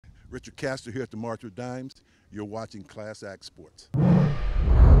Richard Castor here at the March of Dimes. You're watching Class Act Sports.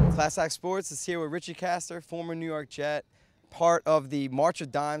 Class Act Sports is here with Richie Castor, former New York Jet, part of the March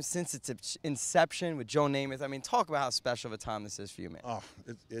of Dimes since its inception with Joe Namath. I mean, talk about how special of a time this is for you, man. Oh,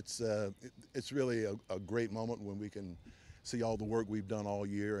 it's really a great moment when we can see all the work we've done all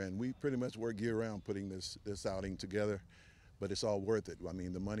year, and we pretty much work year-round putting this outing together, but it's all worth it. I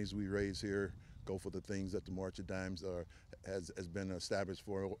mean, the monies we raise here go for the things that the March of Dimes has been established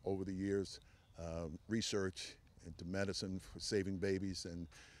for over the years, research into medicine for saving babies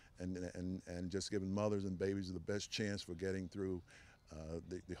and just giving mothers and babies the best chance for getting through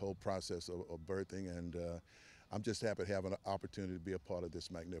the whole process of birthing. And I'm just happy to have an opportunity to be a part of this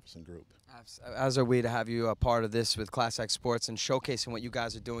magnificent group. As are we to have you a part of this with Class Act Sports and showcasing what you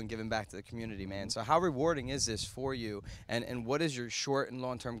guys are doing, giving back to the community, man. So how rewarding is this for you, and what is your short and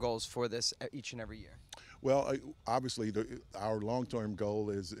long-term goals for this each and every year? Well, obviously, our long-term goal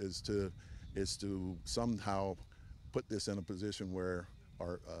is to somehow put this in a position where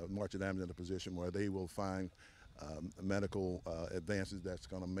our March of Dimes in a position where they will find medical advances that's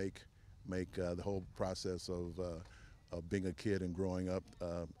going to make the whole process of being a kid and growing up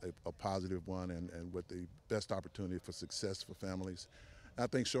a positive one, and with the best opportunity for success for families. I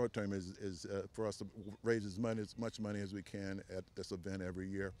think short term is for us to raise as much money as we can at this event every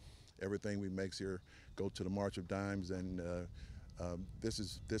year. Everything we make here go to the March of Dimes, and this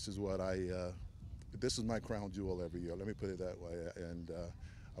is my crown jewel every year. Let me put it that way. And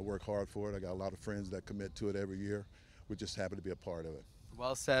I work hard for it. I got a lot of friends that commit to it every year. We're just happy to be a part of it.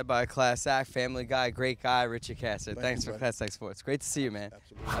 Well said by Class Act, family guy, great guy, Richie Castor. Thanks for buddy. Class Act Sports. Great to see you, man.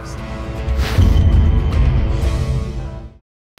 Absolutely. Absolutely.